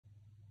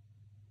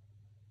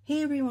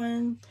Hey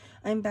everyone,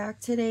 I'm back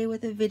today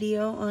with a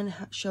video on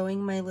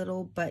showing my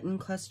little button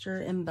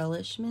cluster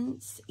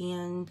embellishments,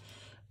 and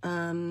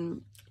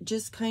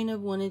just kind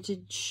of wanted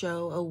to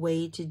show a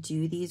way to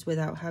do these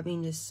without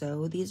having to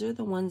sew. These are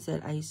the ones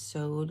that I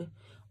sewed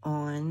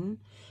on,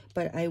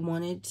 but I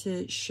wanted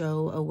to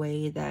show a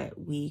way that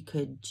we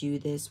could do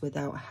this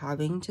without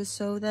having to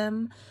sew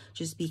them,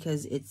 just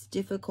because it's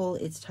difficult,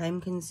 it's time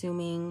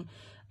consuming,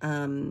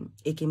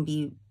 it can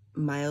be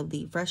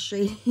mildly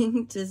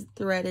frustrating to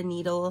thread a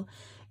needle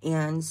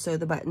and sew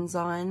the buttons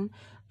on.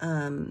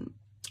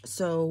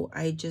 So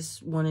I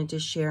just wanted to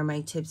share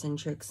my tips and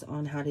tricks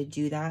on how to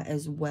do that,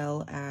 as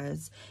well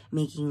as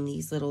making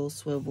these little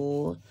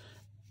swivel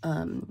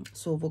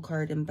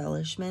card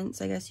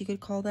embellishments, I guess you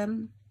could call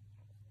them.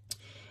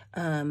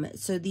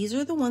 So these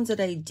are the ones that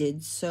I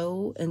did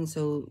sew, and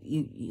so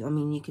I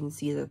mean, you can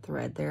see the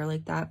thread there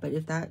like that, but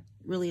if that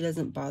really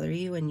doesn't bother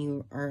you and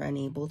you are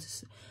unable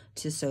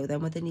to sew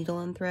them with a needle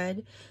and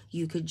thread,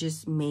 you could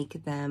just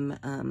make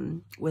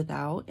them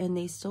without, and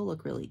they still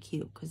look really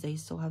cute because they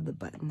still have the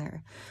button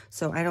there.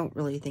 So I don't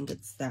really think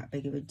it's that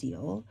big of a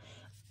deal,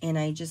 and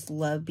I just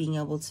love being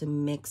able to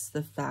mix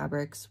the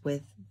fabrics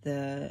with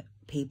the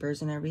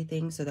papers and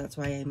everything, so that's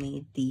why I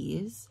made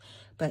these.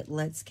 But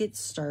let's get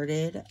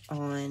started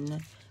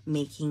on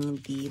making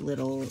the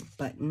little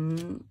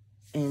button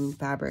and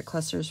fabric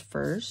clusters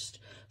first.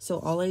 So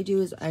all I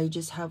do is I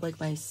just have like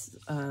my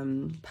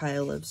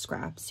pile of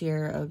scraps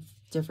here of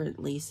different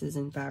laces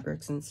and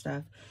fabrics and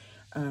stuff,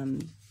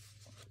 and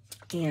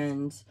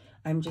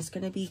I'm just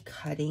going to be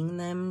cutting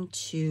them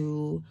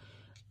to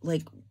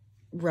like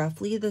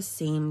roughly the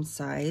same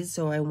size.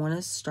 So I want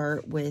to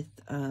start with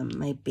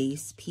my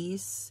base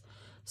piece.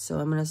 So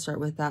I'm going to start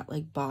with that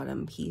like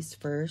bottom piece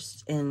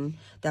first, and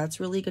that's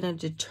really going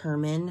to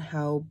determine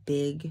how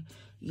big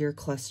your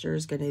cluster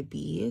is going to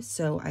be.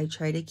 So I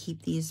try to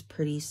keep these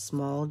pretty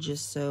small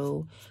just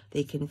so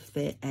they can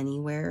fit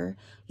anywhere.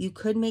 You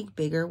could make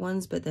bigger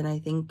ones, but then I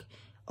think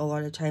a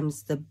lot of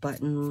times the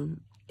button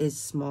is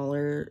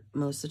smaller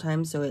most of the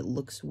time, so it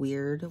looks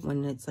weird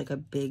when it's like a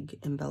big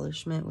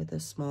embellishment with a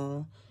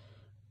small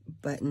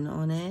button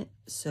on it.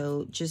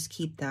 So just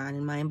keep that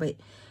in mind, but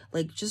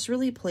like just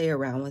really play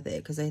around with it,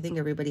 because I think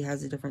everybody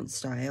has a different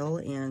style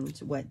and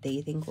what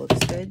they think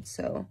looks good.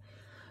 So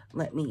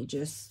let me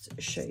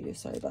just show you.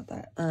 Sorry about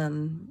that.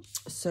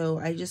 So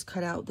I just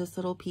cut out this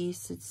little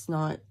piece. It's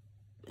not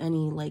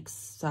any like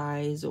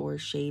size or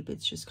shape,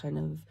 it's just kind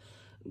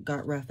of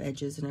got rough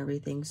edges and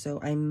everything. So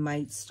I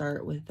might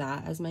start with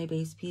that as my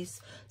base piece.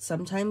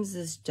 Sometimes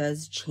this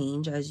does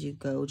change as you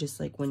go, just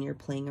like when you're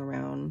playing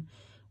around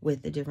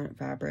with the different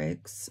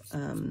fabrics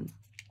and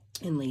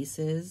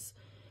laces.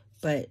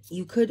 But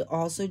you could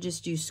also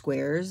just do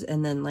squares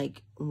and then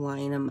like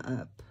line them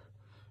up,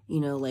 you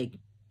know, like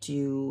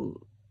do,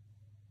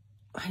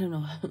 I don't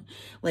know,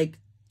 like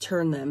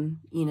turn them,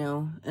 you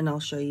know, and I'll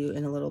show you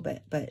in a little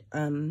bit. But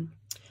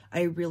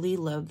I really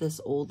love this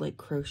old like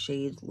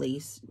crocheted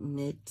lace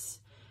knit.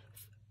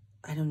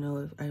 I don't know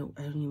if I don't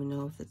even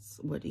know if it's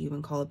what you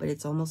even call it, but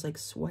it's almost like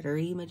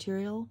sweatery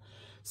material.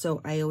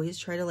 So I always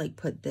try to like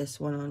put this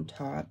one on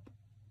top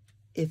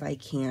if I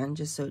can,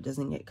 just so it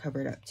doesn't get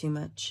covered up too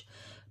much.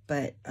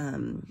 But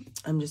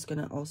I'm just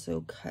gonna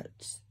also cut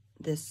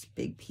this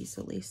big piece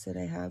of lace that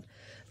I have.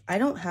 I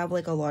don't have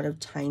like a lot of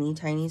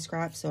tiny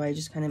scraps, so I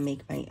just kind of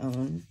make my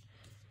own.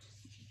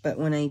 But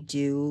when I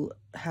do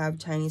have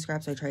tiny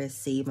scraps, I try to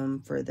save them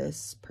for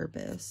this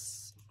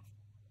purpose.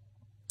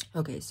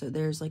 Okay, so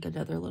there's like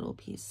another little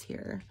piece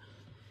here.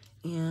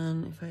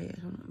 And if I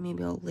don't know,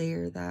 maybe I'll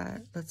layer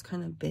that. That's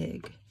kind of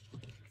big.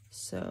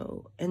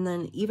 So, and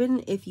then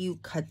even if you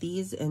cut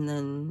these and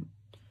then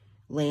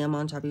lay them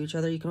on top of each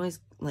other, you can always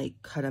like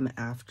cut them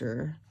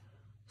after.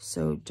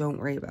 So don't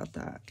worry about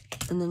that.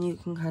 And then you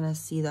can kind of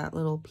see that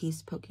little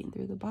piece poking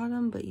through the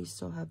bottom, but you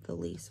still have the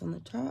lace on the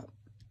top.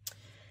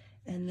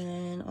 And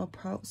then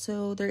I'll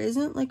so there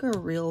isn't like a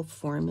real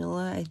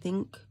formula. I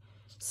think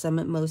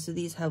most of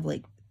these have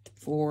like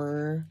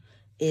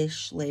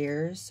 4-ish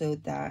layers, so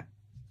that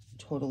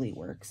totally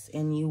works.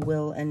 And you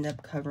will end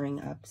up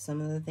covering up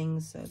some of the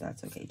things, so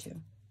that's okay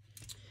too.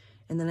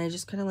 And then I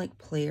just kind of like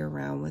play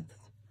around with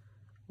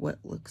what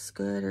looks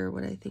good or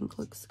what I think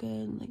looks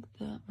good.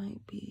 Like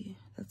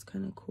that's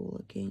kind of cool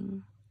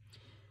looking.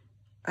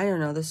 I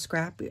don't know, the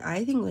scrappy,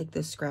 I think like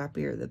the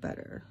scrappier the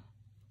better.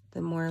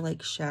 The more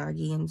like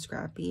shaggy and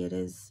scrappy it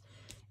is,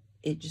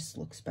 it just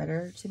looks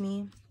better to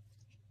me.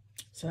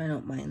 So I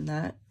don't mind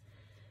that.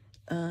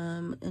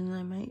 And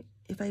I might,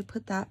 if I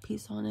put that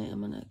piece on it,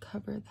 I'm gonna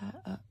cover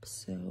that up,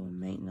 so I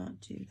might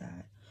not do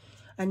that.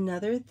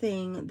 Another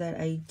thing that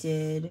I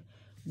did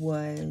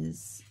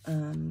was,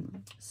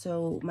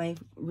 so my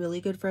really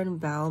good friend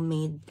Val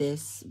made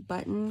this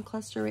button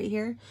cluster right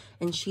here,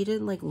 and she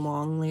did like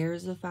long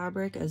layers of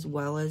fabric as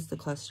well as the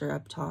cluster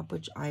up top,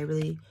 which I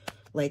really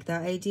like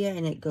that idea,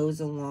 and it goes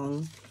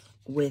along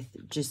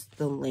with just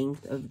the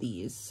length of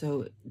these.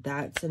 So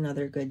that's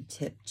another good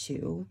tip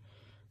too.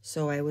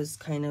 So I was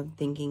kind of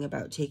thinking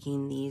about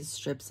taking these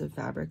strips of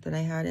fabric that I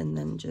had and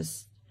then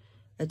just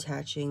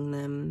attaching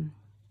them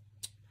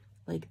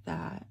like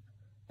that,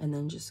 and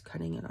then just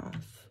cutting it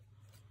off.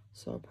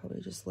 So I'll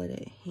probably just let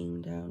it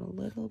hang down a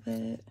little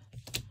bit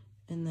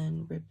and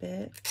then rip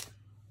it.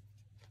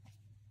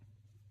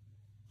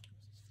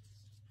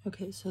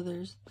 Okay, so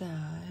there's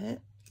that.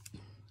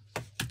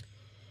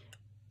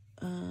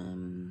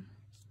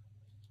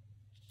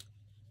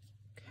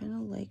 Kind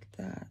of like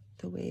that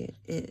the way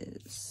it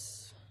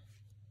is.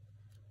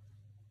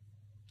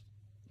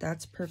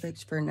 That's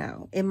perfect for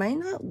now. It might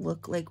not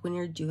look like when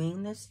you're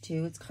doing this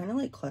too, it's kind of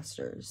like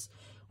clusters.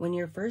 When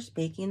you're first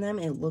baking them,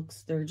 it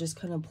looks, they're just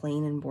kind of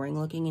plain and boring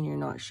looking and you're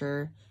not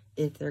sure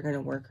if they're going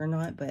to work or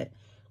not, but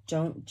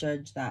don't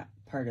judge that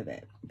part of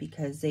it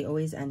because they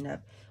always end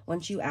up,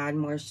 once you add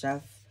more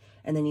stuff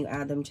and then you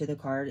add them to the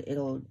card,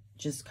 it'll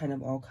just kind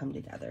of all come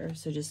together.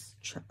 So just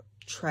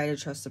try to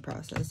trust the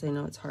process. I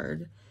know it's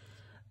hard.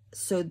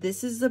 So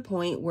this is the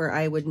point where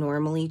I would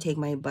normally take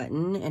my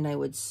button and I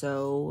would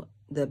sew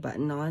the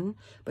button on,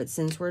 but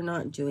since we're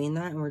not doing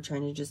that and we're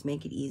trying to just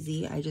make it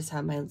easy, I just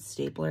have my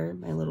stapler,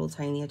 my little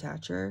tiny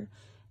attacher,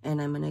 and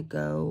I'm gonna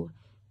go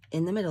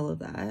in the middle of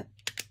that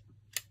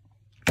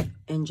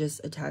and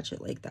just attach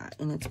it like that,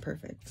 and it's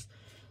perfect.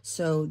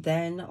 So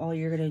then all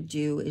you're gonna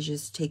do is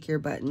just take your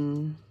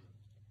button,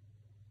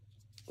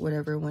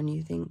 whatever one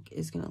you think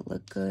is gonna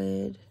look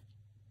good,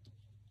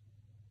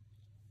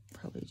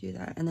 probably do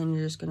that, and then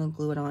you're just gonna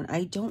glue it on.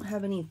 I don't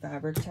have any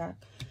fabric tack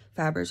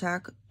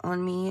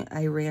on me.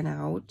 I ran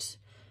out,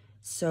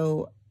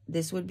 so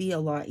this would be a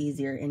lot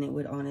easier and it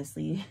would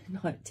honestly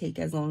not take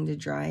as long to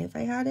dry if I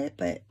had it,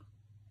 but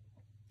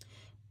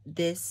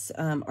this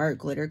art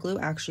glitter glue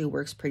actually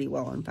works pretty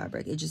well on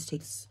fabric. It just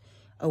takes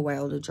a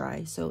while to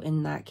dry. So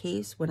in that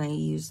case, when I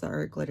use the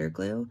art glitter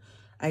glue,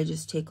 I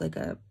just take like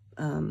a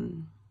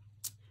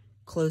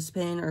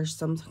clothespin or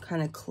some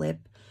kind of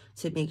clip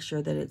to make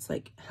sure that it's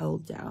like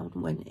held down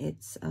when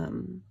it's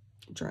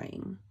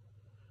drying.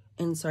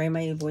 And sorry,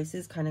 my voice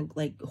is kind of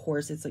like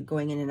hoarse. It's like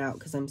going in and out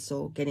because I'm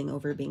still getting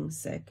over being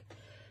sick.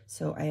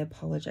 So I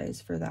apologize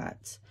for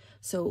that.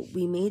 So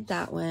we made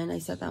that one. I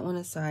set that one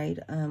aside.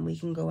 We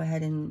can go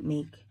ahead and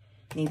make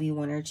maybe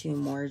one or two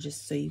more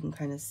just so you can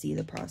kind of see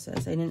the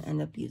process. I didn't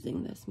end up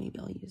using this. Maybe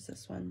I'll use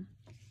this one.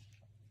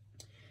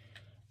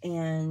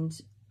 And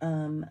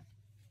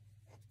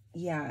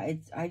yeah,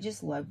 I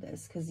just love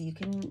this because you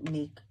can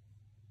make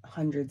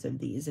hundreds of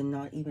these and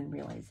not even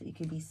realize it. You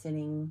could be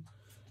sitting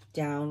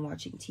down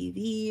watching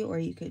TV, or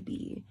you could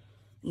be,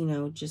 you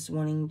know, just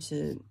wanting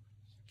to,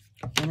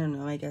 I don't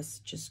know, I guess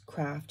just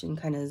craft and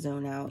kind of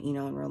zone out, you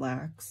know, and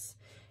relax.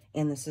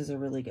 And this is a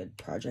really good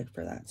project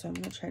for that. So I'm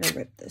going to try to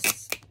rip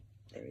this.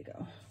 There we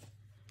go.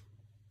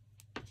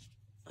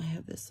 I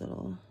have this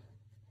little,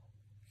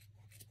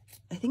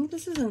 I think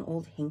this is an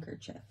old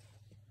handkerchief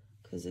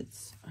because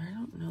it's, I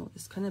don't know,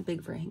 it's kind of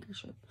big for a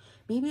handkerchief.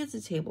 Maybe it's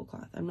a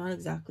tablecloth. I'm not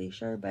exactly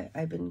sure, but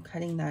I've been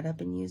cutting that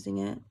up and using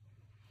it.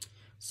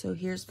 So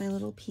here's my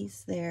little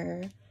piece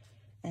there,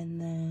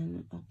 and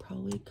then I'll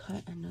probably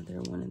cut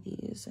another one of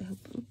these.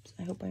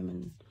 I hope I'm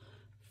in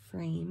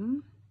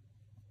frame.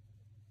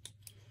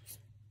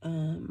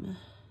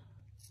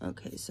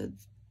 Okay, so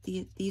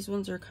these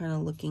ones are kind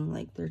of looking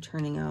like they're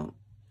turning out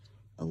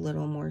a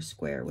little more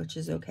square, which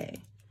is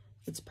okay.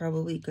 It's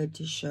probably good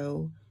to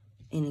show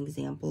an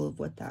example of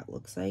what that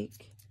looks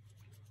like.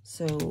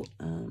 So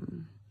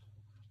I'm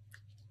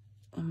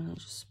gonna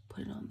just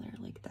put it on there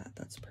like that.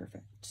 That's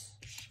perfect.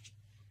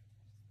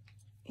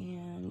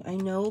 And I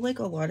know like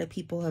a lot of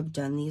people have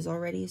done these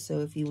already, so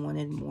if you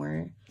wanted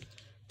more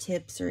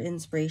tips or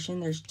inspiration,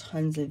 there's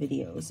tons of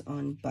videos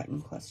on button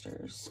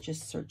clusters.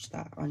 Just search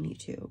that on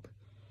YouTube,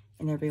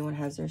 and everyone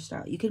has their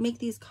style. You can make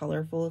these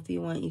colorful if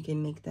you want. You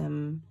can make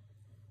them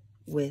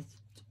with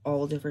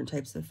all different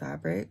types of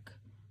fabric.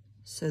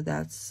 So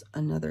that's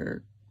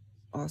another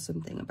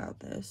awesome thing about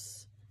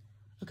this.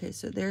 Okay,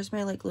 so there's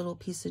my like little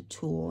piece of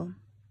tulle.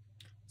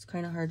 It's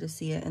kind of hard to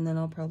see it, and then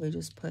I'll probably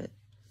just put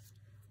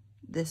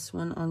this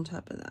one on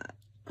top of that.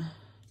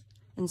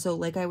 And so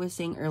like I was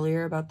saying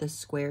earlier about the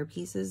square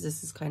pieces,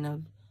 this is kind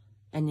of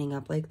ending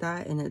up like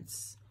that, and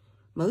it's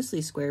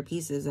mostly square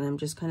pieces, and I'm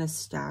just kind of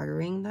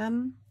staggering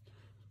them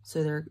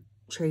so they're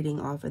trading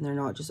off and they're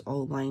not just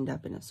all lined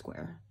up in a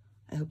square.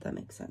 I hope that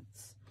makes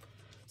sense.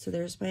 So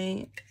there's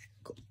my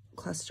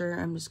cluster.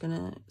 I'm just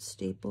gonna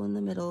staple in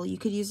the middle. You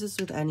could use this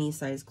with any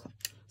size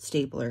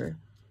stapler,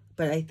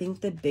 but I think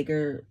the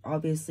bigger,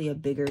 obviously a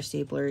bigger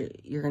stapler,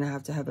 you're gonna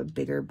have a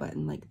bigger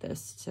button like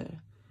this to,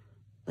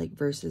 like,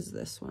 versus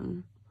this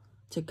one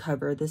to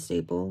cover the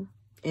staple.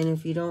 And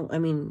if you don't, I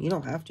mean, you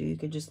don't have to, you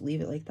could just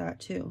leave it like that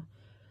too.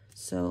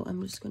 So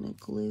I'm just gonna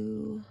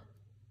glue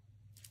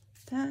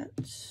that.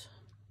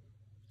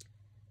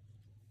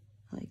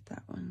 I like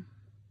that one.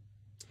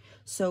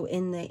 So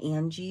in the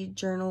Angie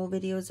journal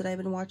videos that I've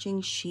been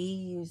watching, she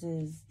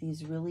uses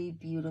these really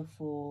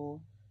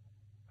beautiful,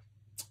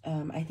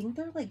 I think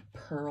they're like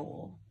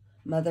pearl,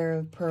 mother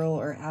of pearl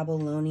or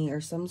abalone or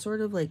some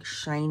sort of like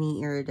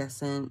shiny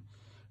iridescent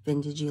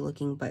vintagey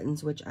looking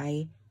buttons, which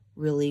I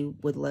really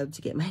would love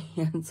to get my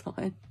hands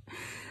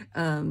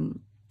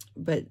on.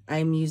 but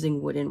I'm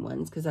using wooden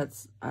ones because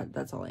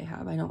that's all I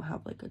have. I don't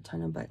have like a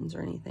ton of buttons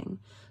or anything.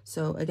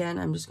 So again,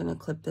 I'm just going to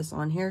clip this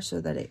on here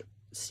so that it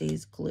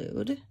stays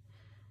glued.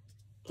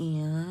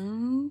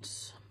 And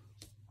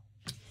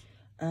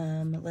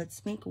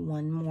let's make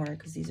one more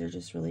because these are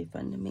just really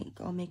fun to make.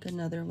 I'll make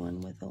another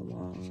one with a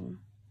long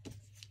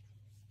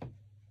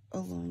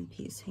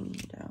piece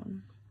hanging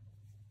down.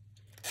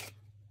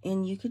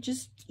 And you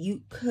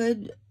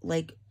could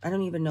like, I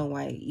don't even know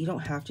why, you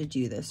don't have to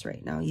do this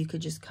right now. You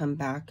could just come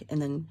back and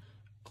then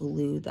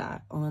glue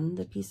that on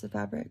the piece of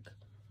fabric.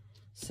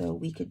 So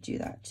we could do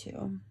that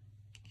too.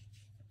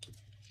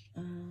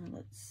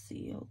 Let's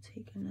see, I'll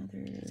take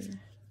another,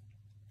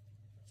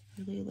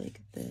 really like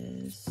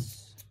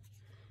this.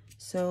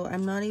 So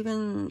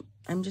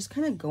I'm just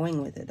kind of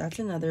going with it. That's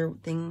another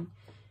thing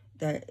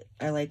that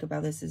I like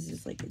about this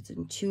is like it's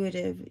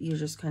intuitive. You're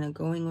just kind of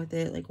going with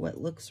it, like what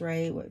looks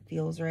right, what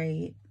feels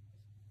right.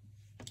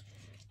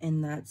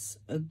 And that's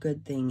a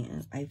good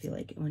thing, I feel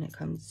like, when it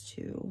comes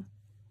to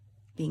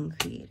being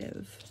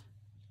creative.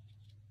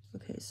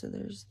 Okay, so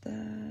there's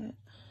that.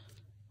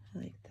 I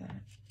like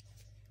that.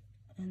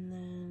 And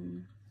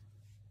then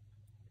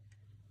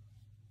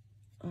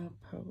I'll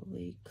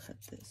probably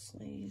cut this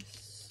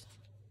lace.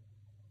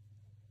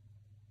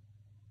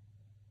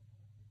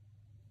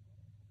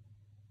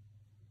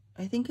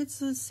 I think it's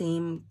the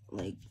same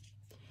like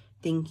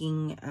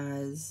thinking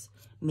as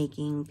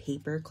making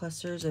paper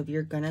clusters of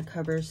you're gonna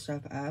cover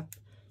stuff up,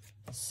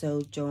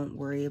 so don't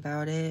worry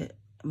about it.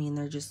 I mean,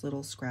 they're just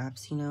little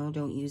scraps, you know,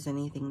 don't use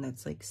anything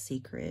that's like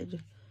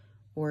sacred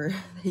or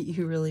that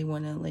you really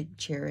want to like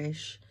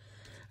cherish.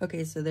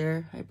 Okay, so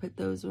there, I put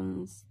those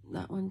ones,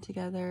 that one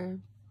together.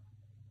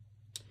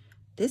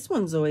 This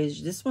one's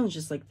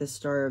just like the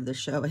star of the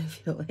show. I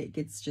feel like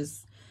it's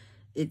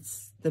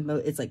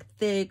like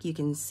thick, you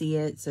can see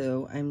it,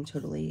 so I'm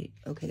totally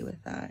okay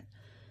with that.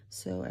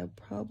 So I'll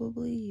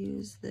probably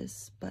use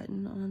this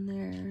button on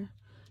there.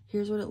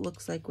 Here's what it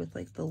looks like with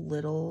like the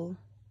little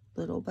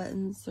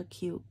buttons. They're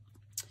cute.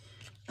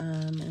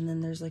 And then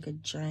there's like a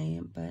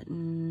giant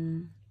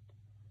button.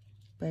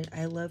 But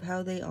I love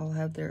how they all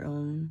have their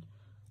own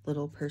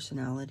little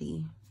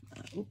personality.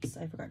 Oops,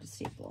 I forgot to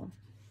staple.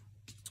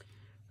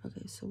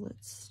 Okay, so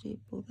let's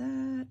staple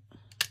that.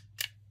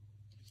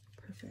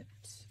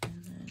 Perfect.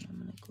 And then I'm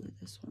gonna glue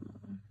this one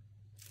on.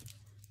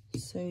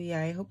 So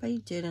yeah, I hope I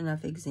did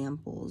enough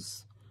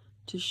examples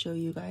to show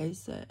you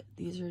guys that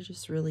these are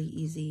just really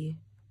easy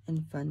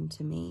and fun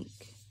to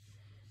make.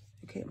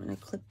 Okay, I'm gonna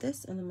clip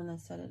this and I'm gonna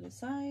set it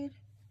aside,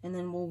 and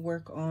then we'll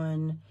work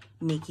on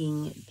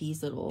making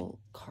these little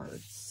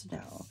cards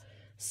now.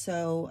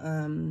 So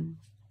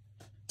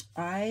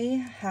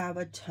I have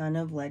a ton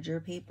of ledger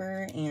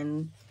paper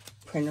and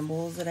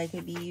printables that I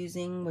could be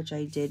using, which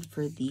I did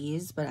for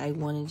these, but I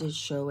wanted to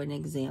show an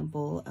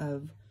example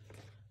of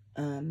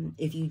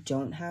if you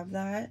don't have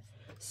that.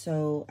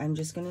 So I'm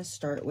just going to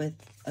start with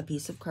a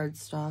piece of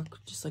cardstock,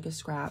 just like a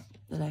scrap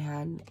that I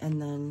had,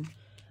 and then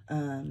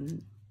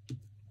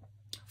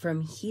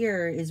from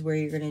here is where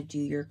you're going to do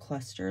your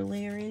cluster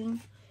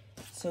layering.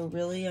 So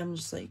really I'm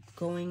just like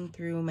going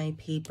through my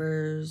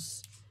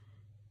papers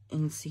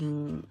and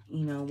seeing,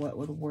 you know, what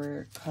would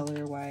work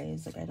color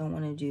wise. Like I don't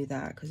want to do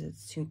that because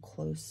it's too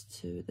close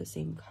to the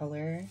same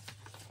color.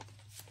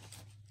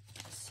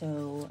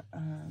 So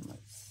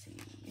let's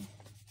see,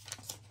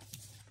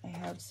 I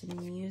have some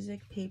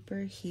music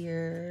paper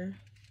here.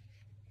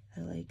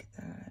 I like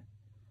that.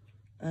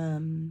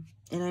 And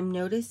I'm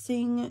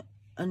noticing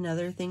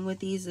another thing with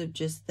these of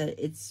just that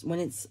it's when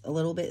it's a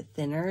little bit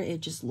thinner, it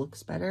just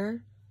looks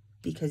better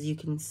because you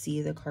can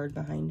see the card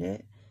behind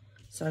it.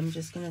 So I'm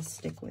just gonna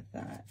stick with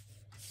that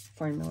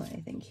formula, I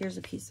think. Here's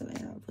a piece that I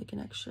have, like an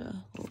extra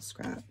little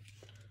scrap.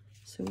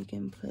 So we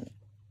can put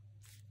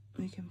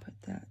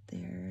that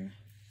there.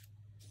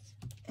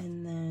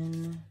 And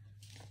then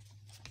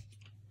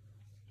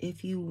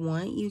if you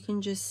want, you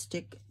can just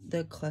stick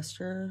the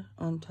cluster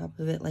on top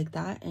of it like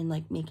that and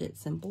like make it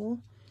simple.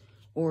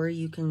 Or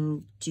you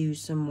can do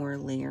some more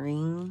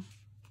layering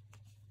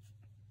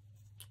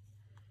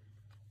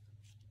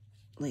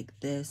like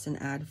this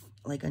and add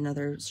like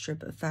another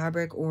strip of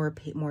fabric or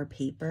more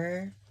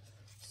paper.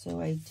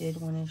 So I did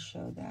want to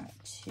show that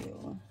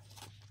too.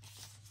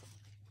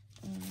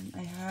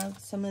 I have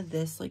some of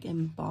this like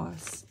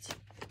embossed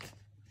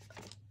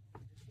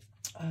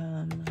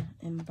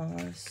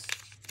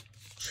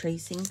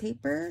tracing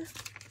paper.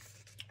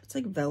 It's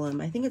like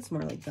vellum. I think it's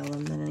more like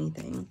vellum than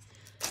anything.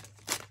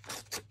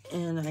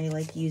 And I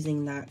like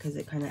using that because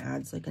it kind of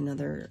adds like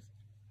another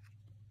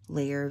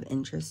layer of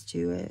interest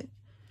to it.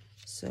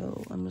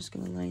 So I'm just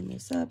going to line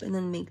this up and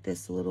then make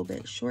this a little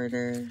bit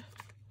shorter.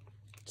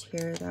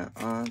 Tear that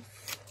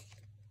off.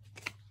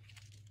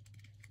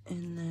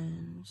 And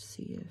then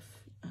see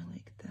if I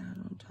like that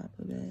on top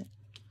of it.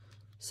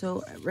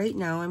 So right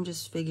now I'm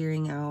just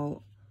figuring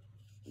out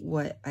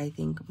what I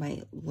think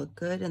might look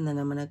good, and then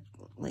I'm going to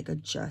like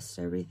adjust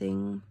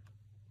everything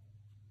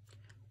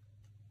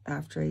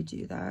after I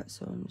do that.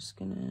 So I'm just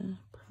going to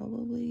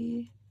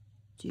probably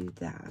do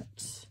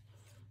that.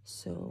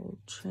 So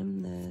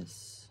trim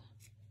this.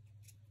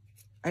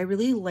 I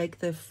really like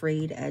the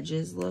frayed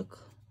edges look,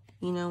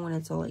 you know, when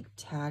it's all like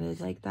tatted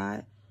like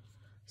that.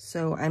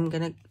 So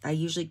I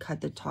usually cut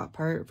the top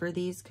part for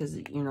these because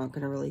you're not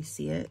gonna really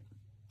see it.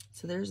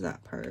 So there's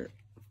that part.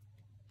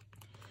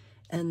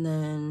 And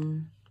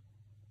then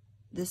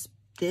this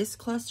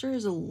cluster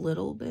is a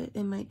little bit,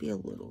 it might be a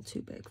little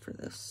too big for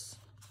this.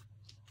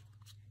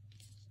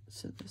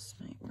 So this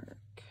might work.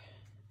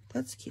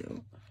 That's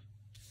cute.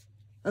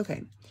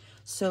 Okay,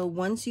 so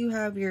once you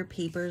have your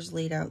papers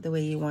laid out the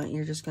way you want,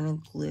 you're just gonna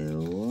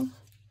glue,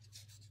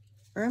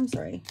 or I'm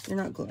sorry, you're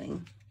not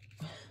gluing.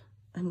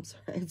 I'm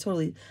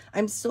sorry,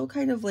 I'm still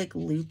kind of like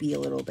loopy a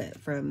little bit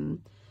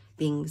from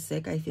being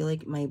sick. I feel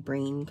like my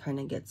brain kind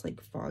of gets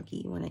like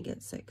foggy when I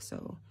get sick.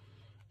 So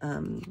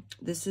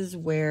this is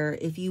where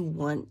if you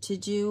want to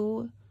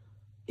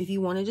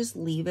just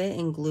leave it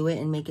and glue it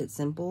and make it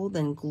simple,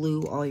 then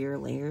glue all your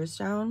layers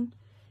down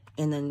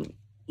and then,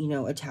 you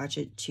know, attach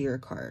it to your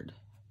card.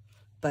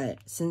 But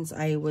since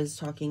I was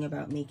talking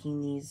about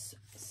making these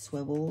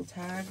swivel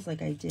tags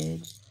like I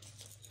did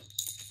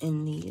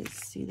in these,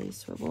 see they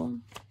swivel?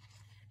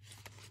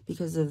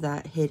 Because of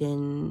that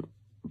hidden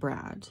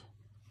brad,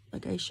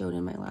 like I showed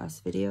in my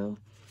last video.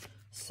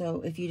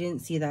 So if you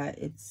didn't see that,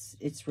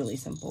 it's really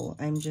simple.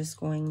 I'm just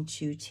going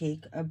to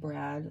take a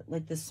brad,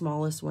 like the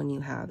smallest one you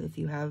have. If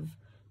you have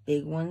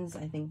big ones,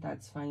 I think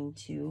that's fine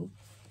too.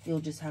 You'll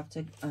just have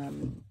to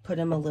put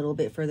them a little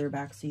bit further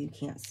back so you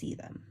can't see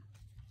them.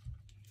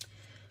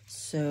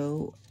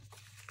 So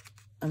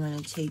I'm going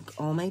to take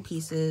all my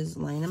pieces,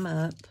 line them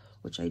up,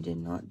 which I did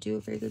not do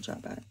a very good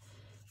job at.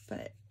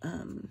 But,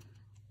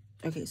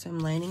 okay, so I'm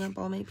lining up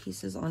all my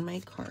pieces on my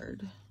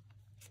card.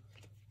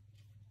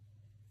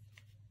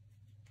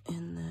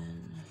 And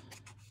then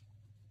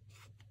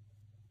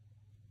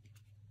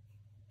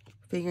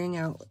figuring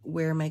out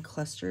where my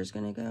cluster is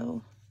going to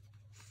go.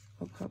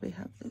 I'll probably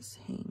have this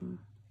hang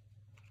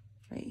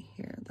right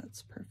here.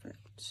 That's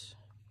perfect.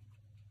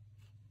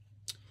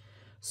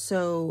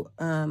 So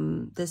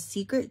the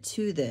secret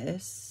to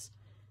this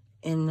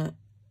and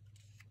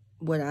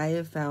what I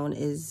have found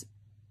is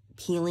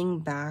peeling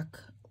back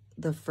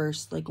the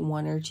first like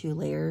 1 or 2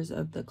 layers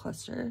of the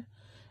cluster,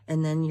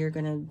 and then you're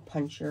going to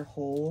punch your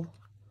hole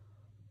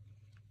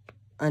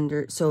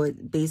under. So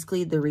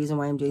basically the reason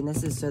why I'm doing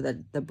this is so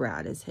that the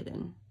brad is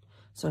hidden.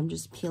 So I'm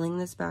just peeling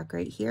this back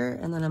right here,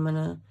 and then I'm going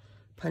to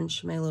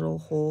punch my little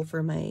hole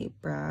for my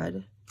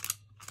brad.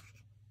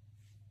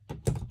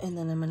 And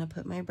then I'm going to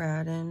put my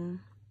brad in.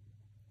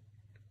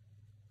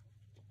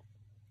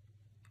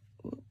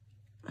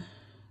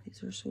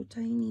 These are so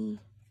tiny.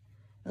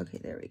 Okay,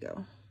 there we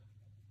go.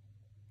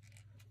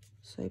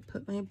 So I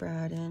put my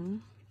brad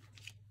in.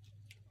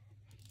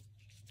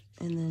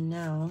 And then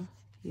now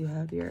you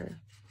have your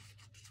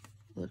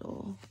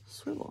little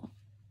swivel.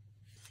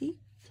 See?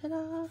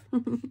 Ta-da!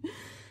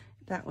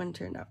 That one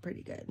turned out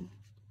pretty good.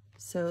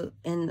 So,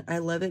 and I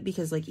love it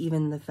because like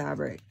even the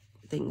fabric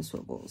thing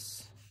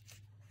swivels.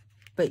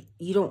 But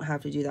you don't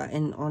have to do that.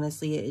 And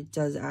honestly, it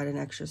does add an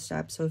extra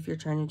step. So if you're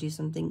trying to do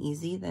something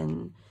easy,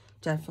 then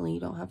definitely you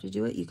don't have to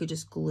do it. You could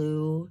just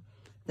glue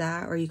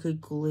that, or you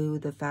could glue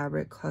the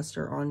fabric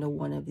cluster onto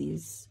one of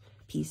these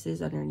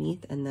pieces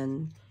underneath, and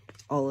then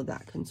all of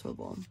that can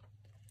swivel.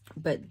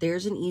 But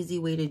there's an easy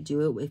way to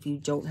do it if you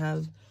don't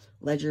have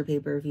ledger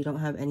paper, if you don't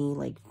have any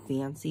like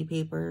fancy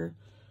paper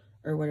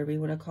or whatever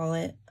you want to call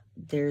it.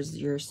 There's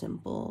your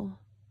simple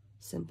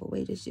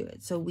way to do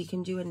it. So we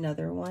can do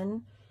another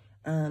one,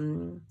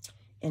 and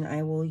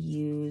I will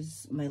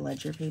use my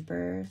ledger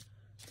paper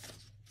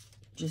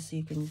just so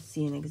you can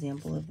see an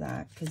example of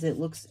that, because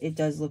it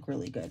does look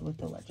really good with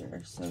the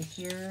ledger. So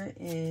here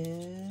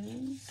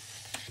is,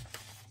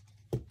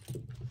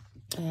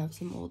 I have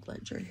some old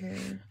ledger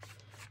here.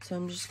 So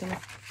I'm just gonna,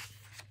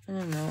 I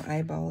don't know,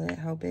 eyeball it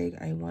how big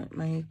I want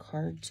my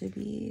card to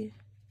be.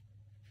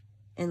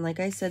 And like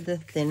I said, the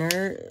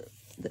thinner,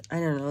 I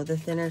don't know, the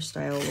thinner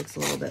style looks a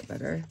little bit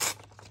better.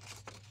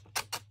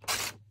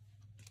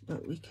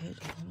 But we could,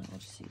 I'll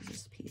just use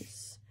this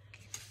piece.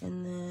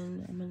 And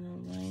then I'm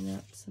gonna line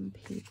up some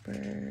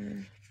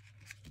paper.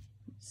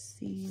 Let's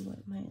see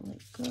what might look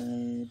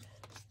good.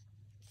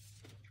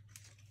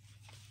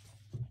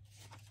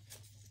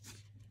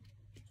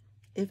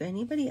 If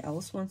anybody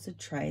else wants to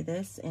try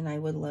this, and I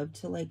would love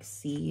to like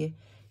see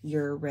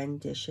your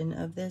rendition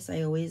of this.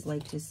 I always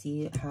like to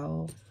see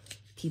how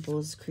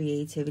people's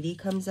creativity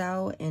comes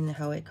out and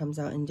how it comes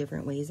out in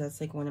different ways. That's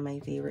like one of my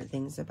favorite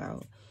things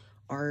about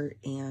art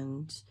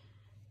and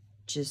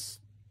just,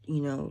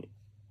 you know,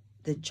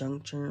 the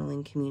junk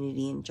journaling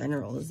community in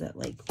general, is that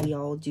like we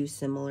all do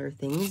similar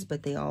things,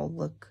 but they all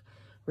look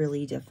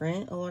really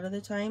different a lot of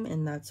the time.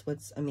 And that's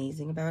what's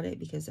amazing about it,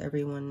 because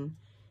everyone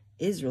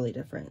is really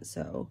different.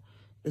 So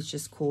it's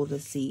just cool to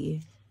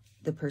see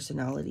the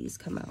personalities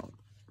come out.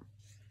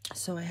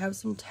 So I have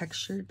some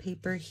textured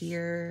paper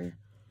here.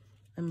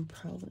 I don't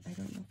know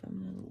if I'm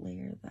gonna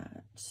layer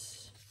that.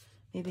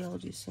 Maybe I'll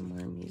do some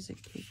more music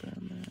paper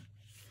on that.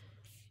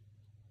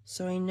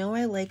 So I know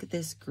I like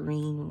this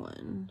green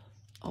one.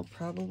 I'll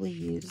probably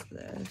use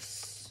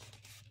this.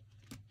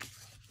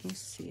 Let's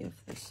see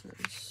if this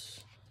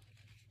is,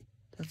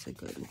 that's a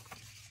good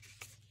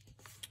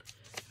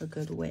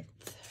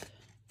width.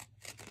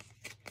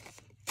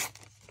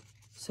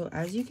 So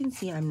as you can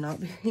see, I'm not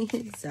very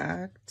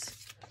exact.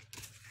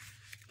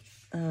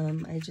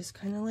 I just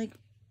kind of like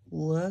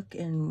look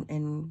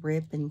and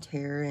rip and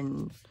tear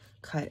and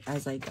cut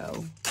as I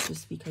go,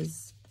 just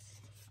because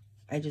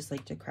I just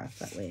like to craft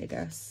that way, I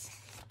guess.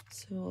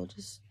 So I'll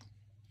just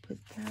put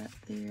that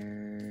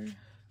there.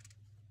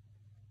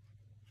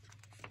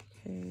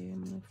 Okay,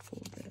 I'm gonna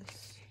fold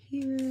this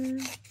here.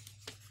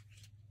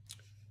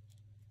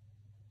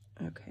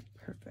 Okay,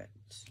 perfect.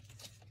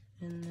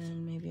 And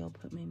then maybe I'll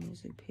put my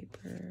music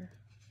paper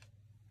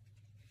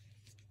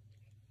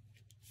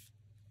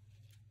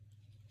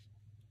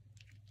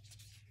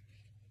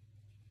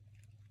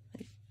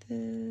like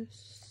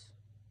this.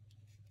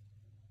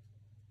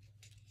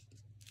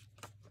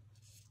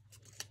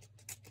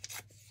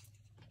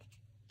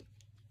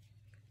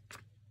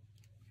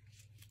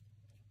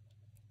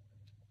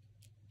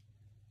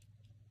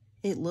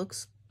 It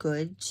looks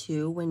good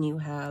too when you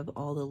have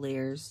all the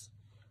layers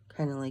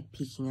kind of like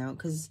peeking out,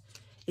 because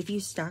if you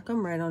stack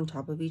them right on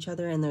top of each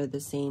other and they're the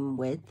same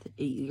width,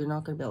 you're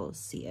not going to be able to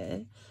see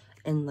it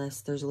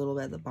unless there's a little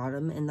bit at the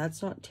bottom, and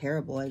that's not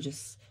terrible. I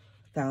just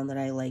found that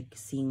I like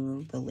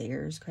seeing the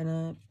layers kind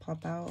of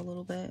pop out a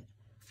little bit.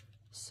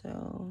 So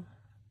I'm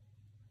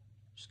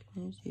just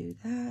going to do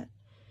that,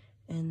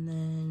 and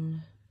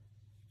then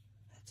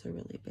that's a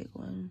really big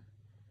one.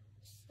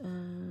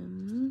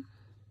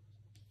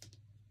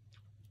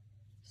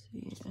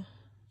 Yeah,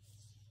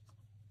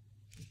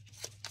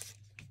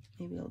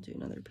 maybe I'll do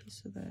another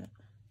piece of that.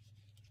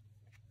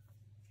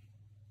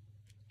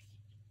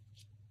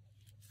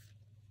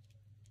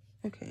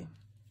 Okay,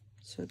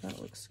 so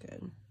that looks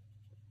good.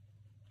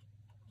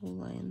 We'll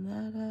line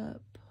that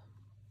up.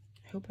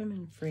 I hope I'm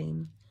in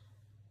frame.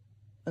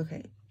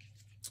 Okay,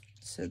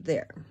 so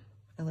there,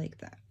 I like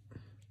that.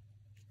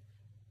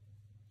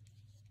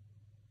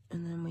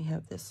 And then we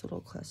have this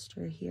little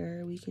cluster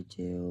here we could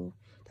do.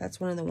 That's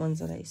one of the ones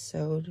that I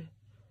sewed.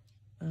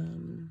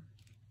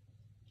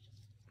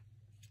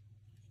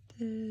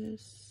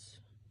 This.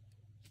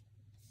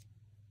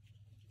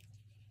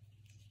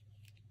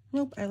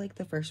 Nope, I like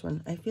the first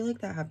one. I feel like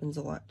that happens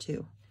a lot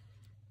too.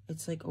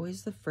 It's like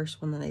always the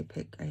first one that I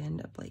pick, I end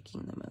up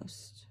liking the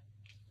most.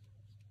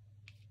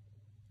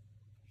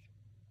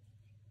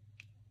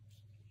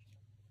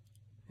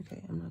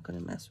 Okay, I'm not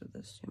gonna mess with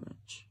this too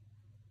much.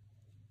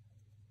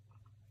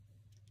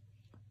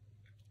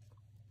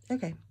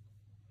 Okay,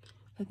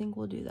 I think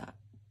we'll do that.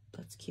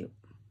 That's cute.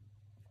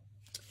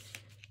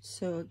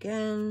 So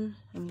again,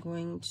 I'm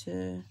going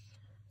to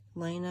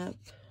line up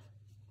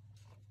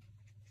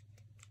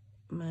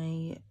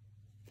my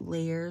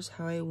layers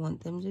how I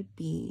want them to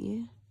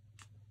be.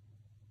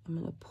 I'm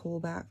going to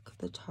pull back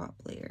the top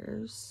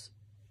layers.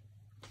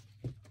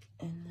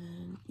 And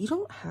then you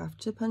don't have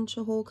to punch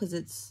a hole, because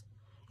it's,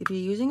 if you're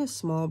using a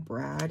small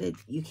brad,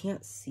 you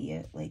can't see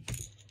it. Like,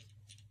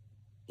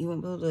 you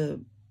won't be able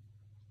to,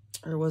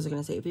 or what was I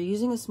going to say? If you're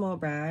using a small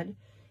brad,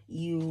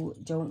 you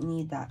don't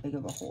need that big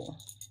of a hole.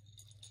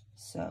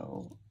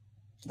 So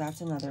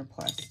that's another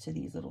plus to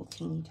these little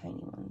teeny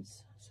tiny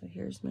ones. So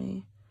here's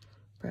my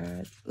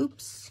brad.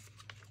 Oops,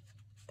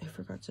 I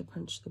forgot to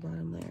punch the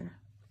bottom layer.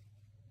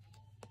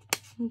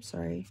 I'm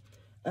sorry.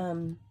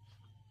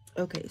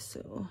 Okay,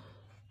 so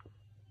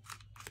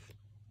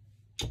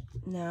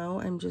now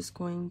I'm just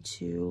going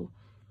to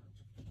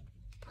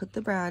put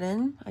the brad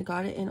in. I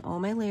got it in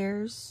all my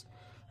layers.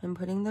 I'm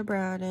putting the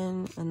brad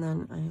in, and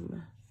then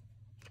I'm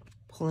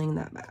pulling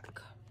that back.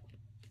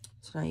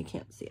 So now you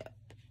can't see it.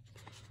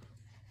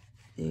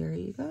 There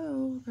you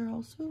go. They're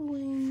all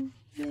sewing.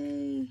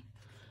 Yay.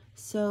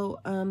 So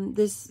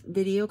this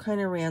video kind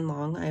of ran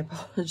long. I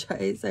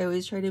apologize. I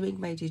always try to make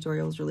my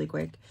tutorials really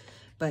quick,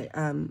 but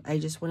I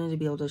just wanted to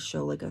be able to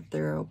show like a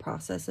thorough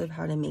process of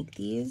how to make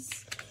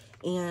these.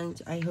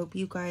 And I hope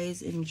you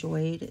guys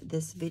enjoyed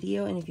this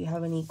video. And if you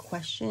have any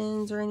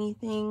questions or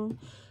anything,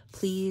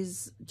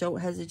 please don't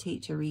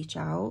hesitate to reach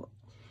out.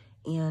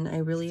 And I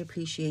really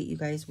appreciate you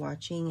guys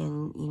watching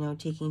and, you know,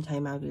 taking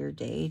time out of your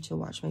day to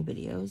watch my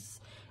videos.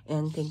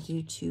 And thank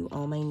you to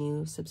all my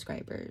new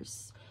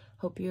subscribers.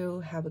 Hope you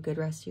have a good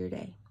rest of your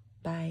day.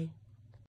 Bye.